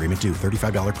finance agreement due.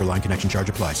 $35 per line connection charge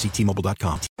applies. See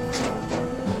T-Mobile.com.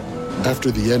 After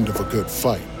the end of a good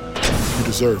fight, you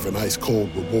deserve an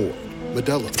ice-cold reward.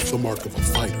 Modelo is the mark of a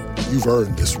fighter. You've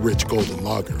earned this rich golden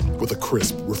lager with a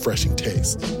crisp, refreshing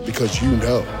taste. Because you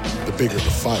know, the bigger the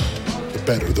fight, the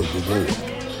better the reward.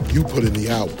 You put in the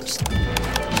hours,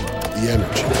 the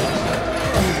energy,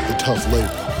 the tough labor.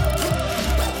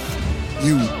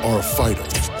 You are a fighter,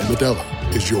 and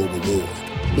Modelo is your reward.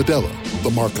 Modelo,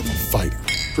 the mark of a fighter.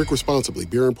 Drink responsibly.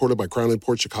 Beer imported by Crown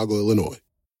Imports, Chicago, Illinois.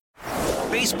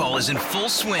 Baseball is in full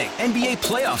swing. NBA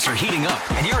playoffs are heating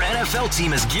up, and your NFL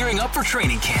team is gearing up for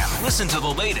training camp. Listen to the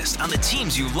latest on the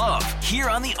teams you love here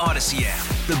on the Odyssey app.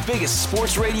 The biggest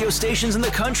sports radio stations in the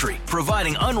country,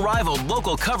 providing unrivaled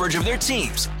local coverage of their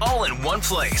teams, all in one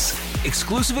place.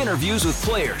 Exclusive interviews with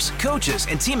players, coaches,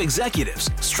 and team executives,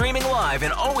 streaming live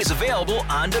and always available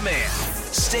on demand.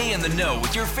 Stay in the know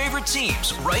with your favorite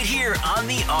teams right here on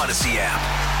the Odyssey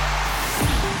app.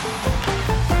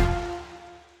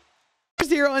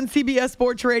 Here on CBS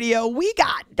Sports Radio, we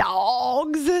got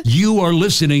dogs. You are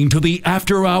listening to the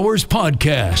After Hours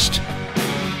Podcast.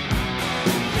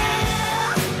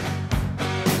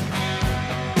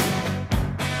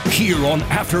 Here on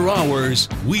After Hours,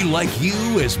 we like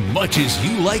you as much as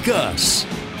you like us.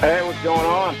 Hey, what's going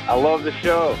on? I love the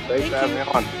show. Thanks for having me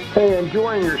on. Hey,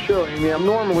 enjoying your show, Amy. I'm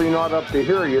normally not up to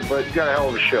hear you, but you got a hell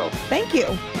of a show. Thank you.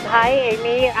 Hi,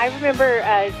 Amy. I remember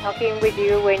talking with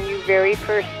you when you very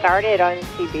first started on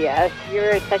CBS.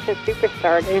 You're such a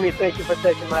superstar. Amy, thank you for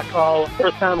taking my call.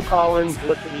 First time calling,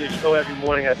 listen to your show every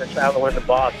morning as I travel into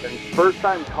Boston. First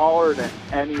time caller to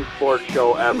any sports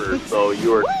show ever, so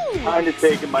you are kind of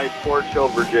taking my sports show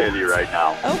virginity right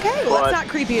now. Okay, well, that's not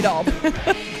creepy at all.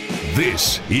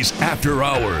 This is After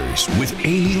Hours with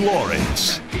Amy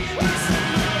Lawrence.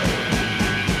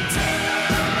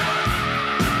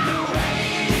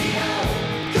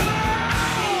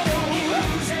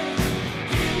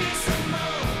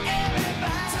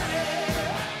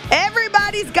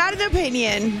 Everybody's got an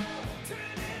opinion.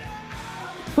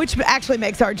 which actually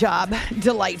makes our job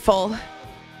delightful.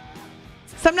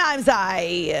 Sometimes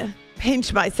I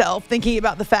pinch myself thinking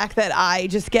about the fact that I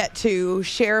just get to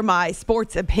share my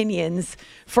sports opinions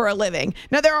for a living.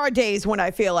 Now, there are days when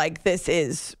I feel like this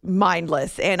is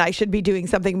mindless and I should be doing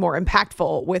something more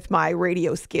impactful with my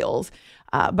radio skills.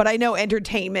 But I know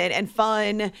entertainment and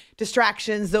fun,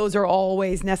 distractions, those are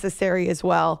always necessary as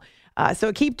well.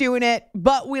 So keep doing it,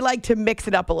 but we like to mix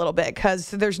it up a little bit because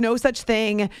there's no such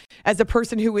thing as a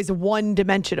person who is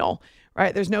one-dimensional,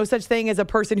 right? There's no such thing as a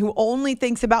person who only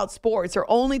thinks about sports or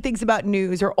only thinks about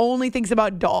news or only thinks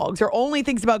about dogs or only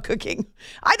thinks about cooking.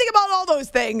 I think about all those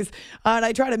things, and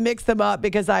I try to mix them up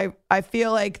because I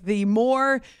feel like the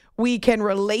more we can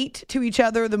relate to each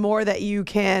other, the more that you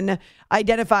can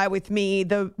identify with me,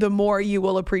 the more you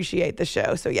will appreciate the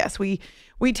show. So yes, we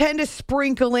tend to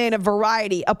sprinkle in a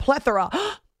variety, a plethora,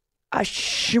 a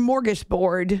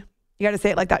smorgasbord. You got to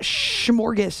say it like that,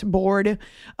 smorgasbord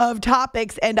of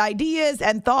topics and ideas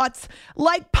and thoughts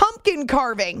like pumpkin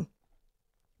carving.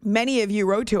 Many of you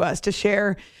wrote to us to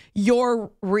share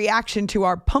your reaction to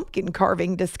our pumpkin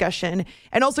carving discussion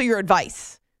and also your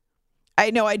advice. I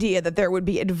had no idea that there would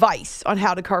be advice on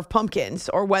how to carve pumpkins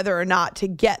or whether or not to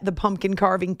get the pumpkin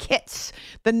carving kits,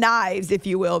 the knives, if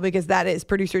you will, because that is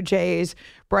producer Jay's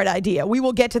bright idea. We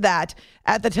will get to that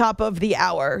at the top of the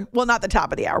hour. Well, not the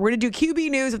top of the hour. We're going to do QB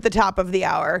News at the top of the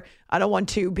hour. I don't want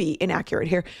to be inaccurate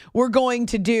here. We're going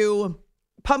to do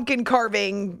pumpkin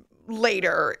carving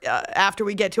later after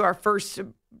we get to our first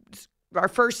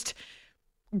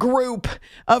group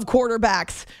of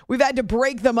quarterbacks. We've had to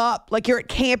break them up like you're at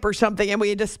camp or something, and we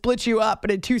had to split you up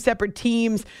into two separate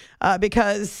teams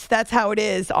because that's how it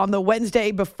is on the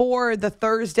Wednesday before the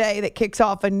Thursday that kicks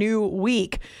off a new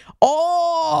week.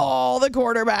 All the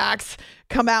quarterbacks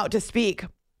come out to speak.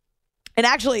 And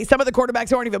actually, some of the quarterbacks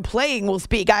who aren't even playing will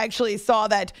speak. I actually saw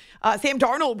that Sam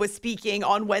Darnold was speaking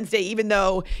on Wednesday, even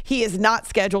though he is not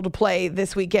scheduled to play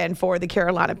this weekend for the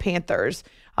Carolina Panthers.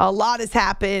 A lot has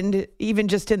happened, even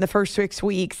just in the first 6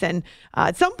 weeks. And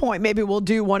at some point, maybe we'll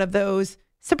do one of those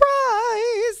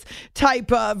surprise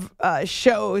type of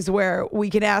shows where we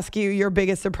can ask you your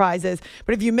biggest surprises.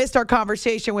 But if you missed our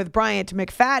conversation with Bryant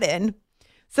McFadden,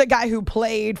 it's a guy who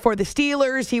played for the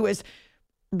Steelers. He was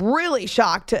really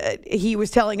shocked. He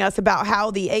was telling us about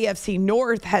how the AFC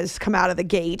North has come out of the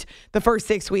gate the first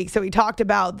 6 weeks. So he talked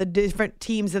about the different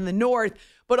teams in the North,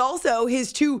 but also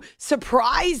his two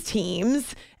surprise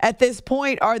teams at this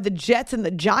point are the Jets and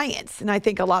the Giants. And I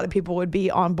think a lot of people would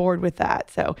be on board with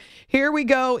that. So here we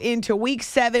go into week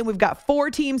 7. We've got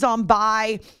 4 teams on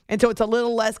bye, and so it's a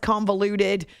little less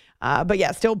convoluted. But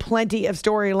yeah, still plenty of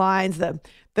storylines.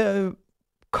 The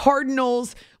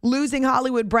Cardinals losing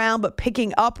Hollywood Brown, but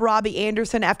picking up Robbie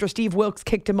Anderson after Steve Wilks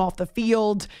kicked him off the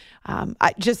field.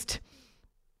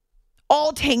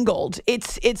 All tangled.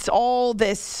 It's all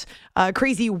this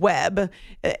crazy web,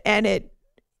 and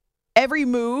every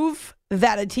move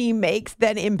that a team makes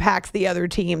then impacts the other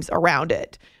teams around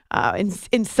it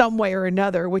in some way or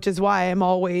another, which is why I'm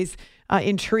always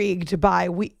intrigued by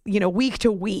week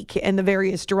to week and the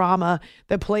various drama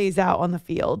that plays out on the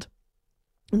field.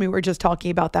 I mean, we're just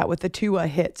talking about that with the Tua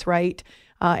hits, right?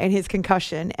 And his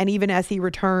concussion. And even as he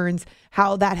returns,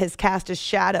 how that has cast a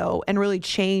shadow and really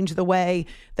changed the way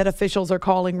that officials are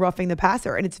calling roughing the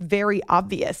passer. And it's very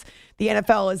obvious. The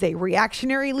NFL is a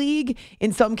reactionary league.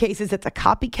 In some cases, it's a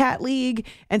copycat league.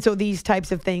 And so these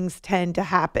types of things tend to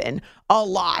happen a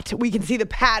lot. We can see the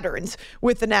patterns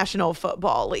with the National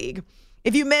Football League.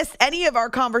 If you missed any of our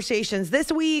conversations this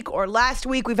week or last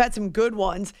week, we've had some good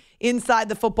ones inside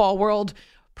the football world.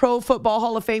 Pro Football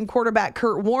Hall of Fame quarterback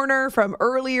Kurt Warner from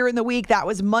earlier in the week. That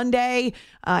was Monday.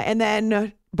 And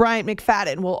then Bryant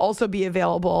McFadden will also be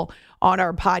available on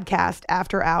our podcast,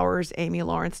 After Hours,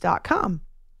 AmyLawrence.com.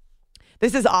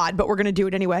 This is odd, but we're going to do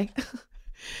it anyway.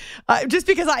 Just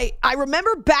because I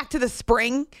remember back to the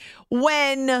spring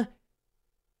when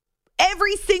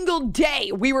every single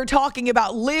day we were talking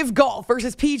about LIV Golf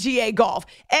versus PGA Golf.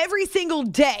 Every single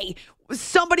day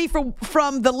somebody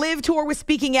from the LIV Tour was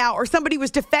speaking out, or somebody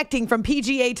was defecting from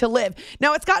PGA to LIV.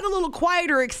 Now, it's gotten a little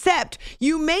quieter, except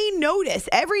you may notice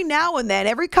every now and then,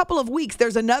 every couple of weeks,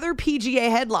 there's another PGA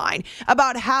headline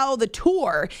about how the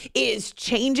Tour is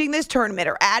changing this tournament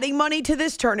or adding money to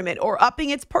this tournament or upping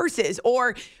its purses,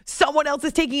 or someone else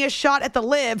is taking a shot at the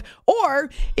LIV. Or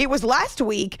it was last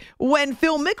week when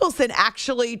Phil Mickelson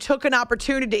actually took an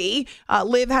opportunity.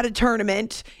 LIV had a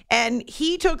tournament, and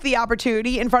he took the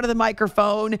opportunity in front of the microphone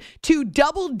to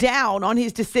double down on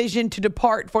his decision to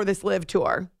depart for this LIV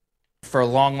Tour. For a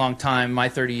long, long time, my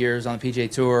 30 years on the PGA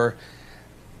Tour,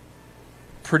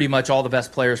 pretty much all the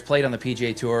best players played on the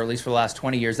PGA Tour, at least for the last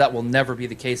 20 years. That will never be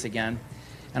the case again.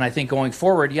 And I think going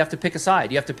forward, you have to pick a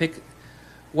side. You have to pick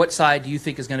what side do you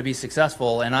think is going to be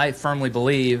successful. And I firmly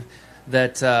believe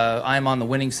that I'm on the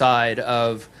winning side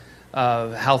of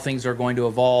how things are going to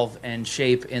evolve and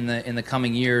shape in the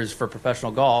coming years for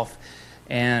professional golf.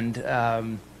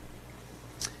 And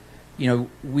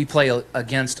we play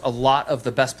against a lot of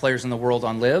the best players in the world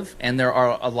on LIV, and there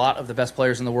are a lot of the best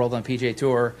players in the world on PGA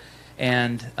Tour.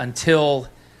 And until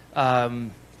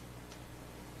some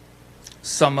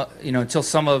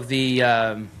of the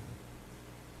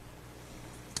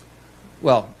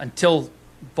until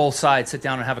both sides sit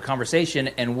down and have a conversation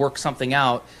and work something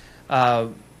out,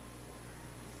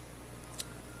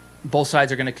 both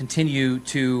sides are going to continue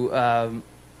to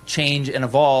change and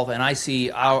evolve. And I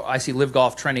see LIV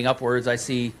Golf trending upwards. I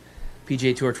see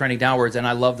PGA Tour trending downwards, and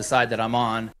I love the side that I'm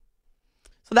on.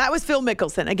 So that was Phil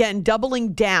Mickelson, again,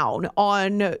 doubling down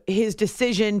on his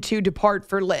decision to depart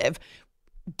for LIV.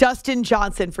 Dustin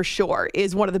Johnson, for sure,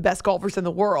 is one of the best golfers in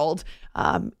the world,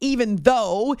 even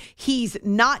though he's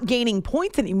not gaining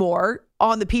points anymore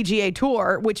on the PGA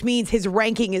Tour, which means his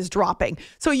ranking is dropping.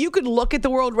 So you could look at the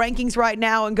world rankings right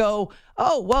now and go,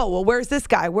 oh, whoa, well, where's this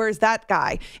guy? Where's that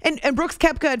guy? And Brooks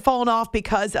Koepka had fallen off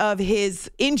because of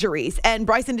his injuries, and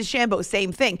Bryson DeChambeau,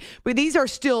 same thing. But these are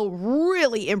still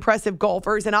really impressive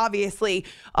golfers and obviously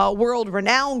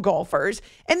world-renowned golfers.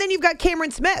 And then you've got Cameron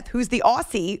Smith, who's the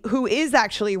Aussie, who is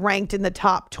actually ranked in the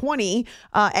top 20,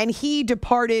 and he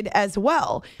departed as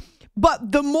well.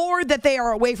 But the more that they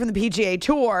are away from the PGA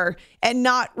Tour and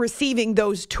not receiving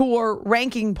those tour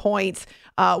ranking points,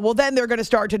 then they're going to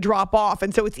start to drop off.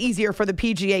 And so it's easier for the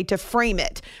PGA to frame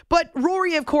it. But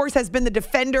Rory, of course, has been the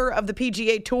defender of the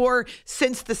PGA Tour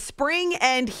since the spring.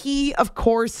 And he, of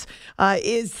course,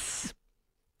 is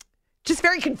just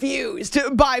very confused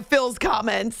by Phil's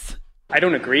comments. I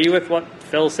don't agree with what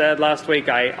Phil said last week.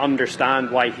 I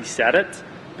understand why he said it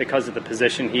because of the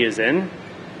position he is in.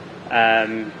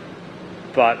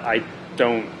 But I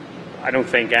don't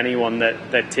think anyone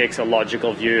that takes a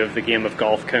logical view of the game of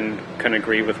golf can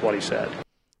agree with what he said.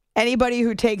 Anybody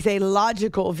who takes a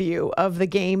logical view of the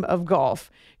game of golf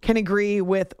can agree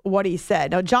with what he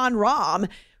said. Now, Jon Rahm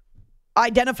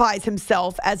identifies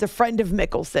himself as a friend of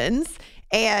Mickelson's,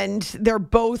 and they're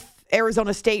both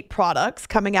Arizona State products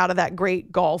coming out of that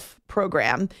great golf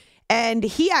program. And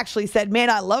he actually said, man,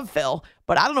 I love Phil,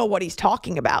 but I don't know what he's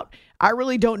talking about. I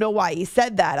really don't know why he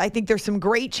said that. I think there's some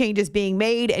great changes being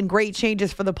made and great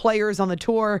changes for the players on the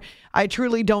tour. I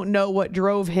truly don't know what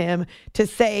drove him to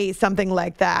say something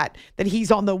like that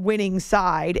he's on the winning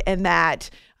side, and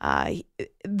that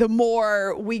the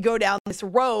more we go down this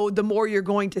road, the more you're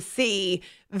going to see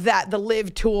that the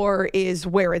LIV Tour is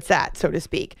where it's at, so to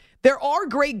speak. There are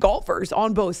great golfers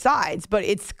on both sides, but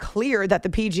it's clear that the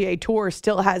PGA Tour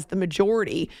still has the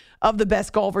majority of the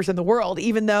best golfers in the world,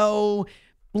 even though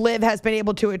LIV has been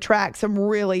able to attract some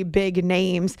really big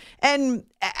names. And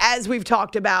as we've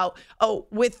talked about,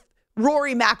 with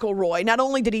Rory McIlroy, not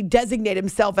only did he designate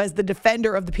himself as the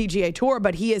defender of the PGA Tour,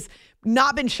 but he has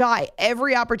not been shy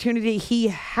every opportunity he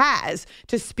has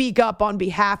to speak up on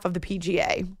behalf of the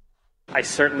PGA. I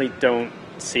certainly don't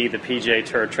see the PGA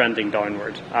Tour trending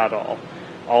downward at all.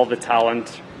 All the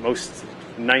talent,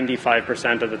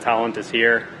 95% of the talent is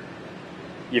here.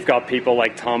 You've got people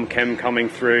like Tom Kim coming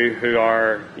through who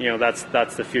are,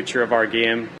 that's the future of our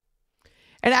game.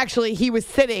 And actually, he was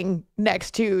sitting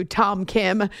next to Tom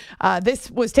Kim. This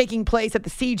was taking place at the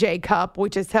CJ Cup,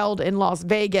 which is held in Las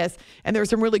Vegas. And there's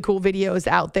some really cool videos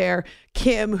out there.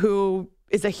 Kim, who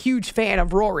is a huge fan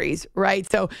of Rory's,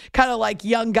 right? So kind of like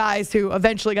young guys who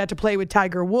eventually got to play with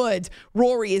Tiger Woods.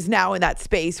 Rory is now in that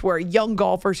space where young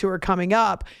golfers who are coming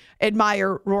up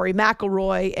admire Rory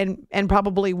McIlroy and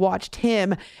probably watched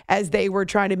him as they were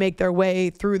trying to make their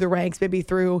way through the ranks, maybe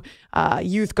through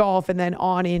youth golf and then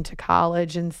on into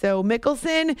college. And so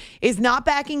Mickelson is not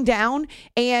backing down,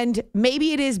 and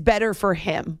maybe it is better for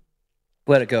him.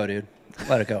 Let it go, dude.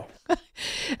 Let it go.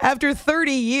 After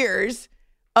 30 years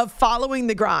of following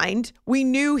the grind, we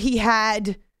knew he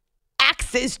had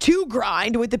axes to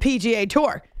grind with the PGA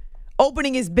Tour.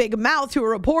 Opening his big mouth to a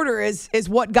reporter is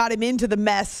what got him into the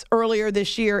mess earlier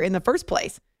this year in the first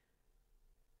place.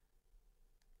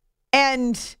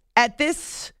 And at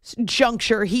this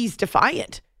juncture, he's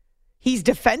defiant. He's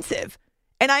defensive.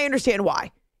 And I understand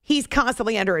why. He's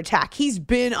constantly under attack. He's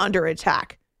been under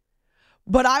attack.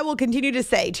 But I will continue to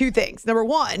say two things. Number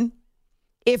one,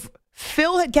 if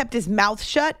Phil had kept his mouth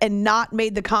shut and not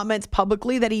made the comments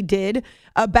publicly that he did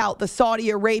about the Saudi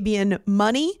Arabian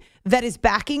money that is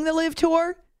backing the LIV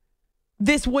Tour,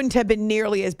 this wouldn't have been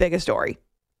nearly as big a story.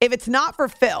 if it's not for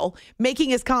Phil making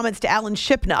his comments to Alan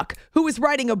Shipnuck, who was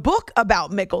writing a book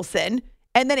about Mickelson,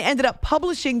 and then ended up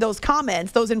publishing those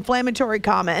comments, those inflammatory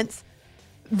comments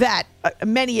that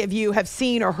many of you have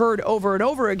seen or heard over and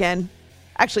over again.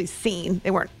 Actually seen.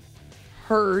 They weren't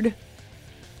heard.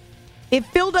 If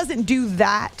Phil doesn't do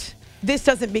that, this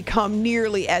doesn't become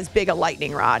nearly as big a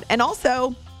lightning rod. And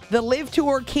also, the LIV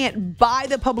Tour can't buy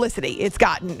the publicity it's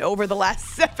gotten over the last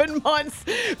 7 months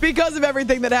because of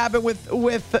everything that happened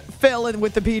with Phil and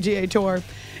with the PGA Tour.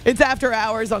 It's After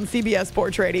Hours on CBS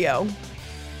Sports Radio.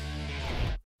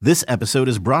 This episode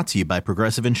is brought to you by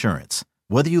Progressive Insurance.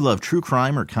 Whether you love true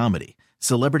crime or comedy,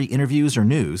 celebrity interviews or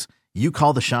news, you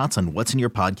call the shots on what's in your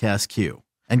podcast queue.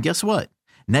 And guess what?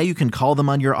 Now you can call them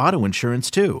on your auto insurance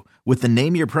too with the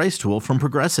Name Your Price tool from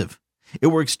Progressive. It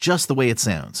works just the way it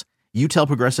sounds. You tell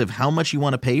Progressive how much you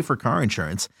want to pay for car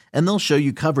insurance, and they'll show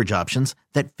you coverage options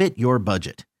that fit your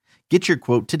budget. Get your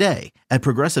quote today at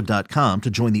Progressive.com to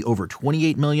join the over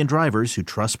 28 million drivers who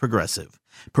trust Progressive.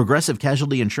 Progressive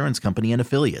Casualty Insurance Company and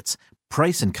Affiliates.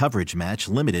 Price and coverage match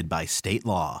limited by state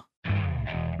law.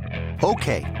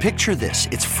 Okay, picture this.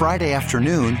 It's Friday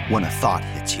afternoon when a thought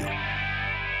hits you.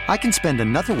 I can spend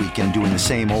another weekend doing the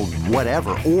same old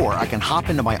whatever, or I can hop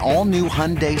into my all-new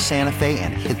Hyundai Santa Fe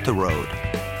and hit the road.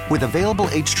 With available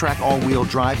H-Track all-wheel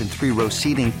drive and 3-row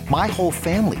seating, my whole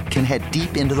family can head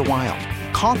deep into the wild.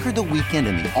 Conquer the weekend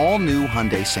in the all-new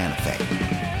Hyundai Santa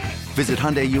Fe. Visit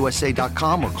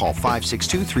HyundaiUSA.com or call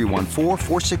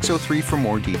 562-314-4603 for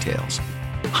more details.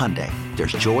 Hyundai,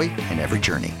 there's joy in every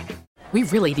journey. We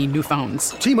really need new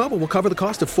phones. T-Mobile will cover the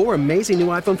cost of 4 amazing new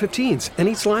iPhone 15s, and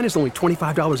each line is only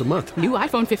 $25 a month. New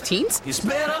iPhone 15s? It's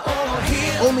better over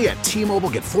here. Only at T-Mobile,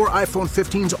 get 4 iPhone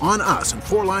 15s on us and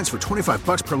 4 lines for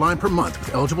 $25 per line per month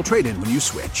with eligible trade-in when you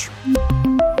switch.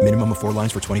 Minimum of 4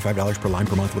 lines for $25 per line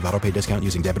per month with autopay discount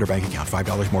using debit or bank account.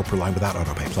 $5 more per line without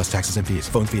autopay, plus taxes and fees.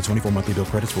 Phone fee at 24 monthly bill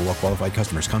credits for well-qualified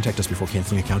customers. Contact us before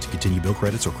canceling account to continue bill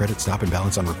credits or credit stop and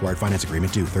balance on required finance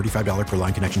agreement due. $35 per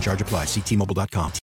line connection charge applies. See T-Mobile.com.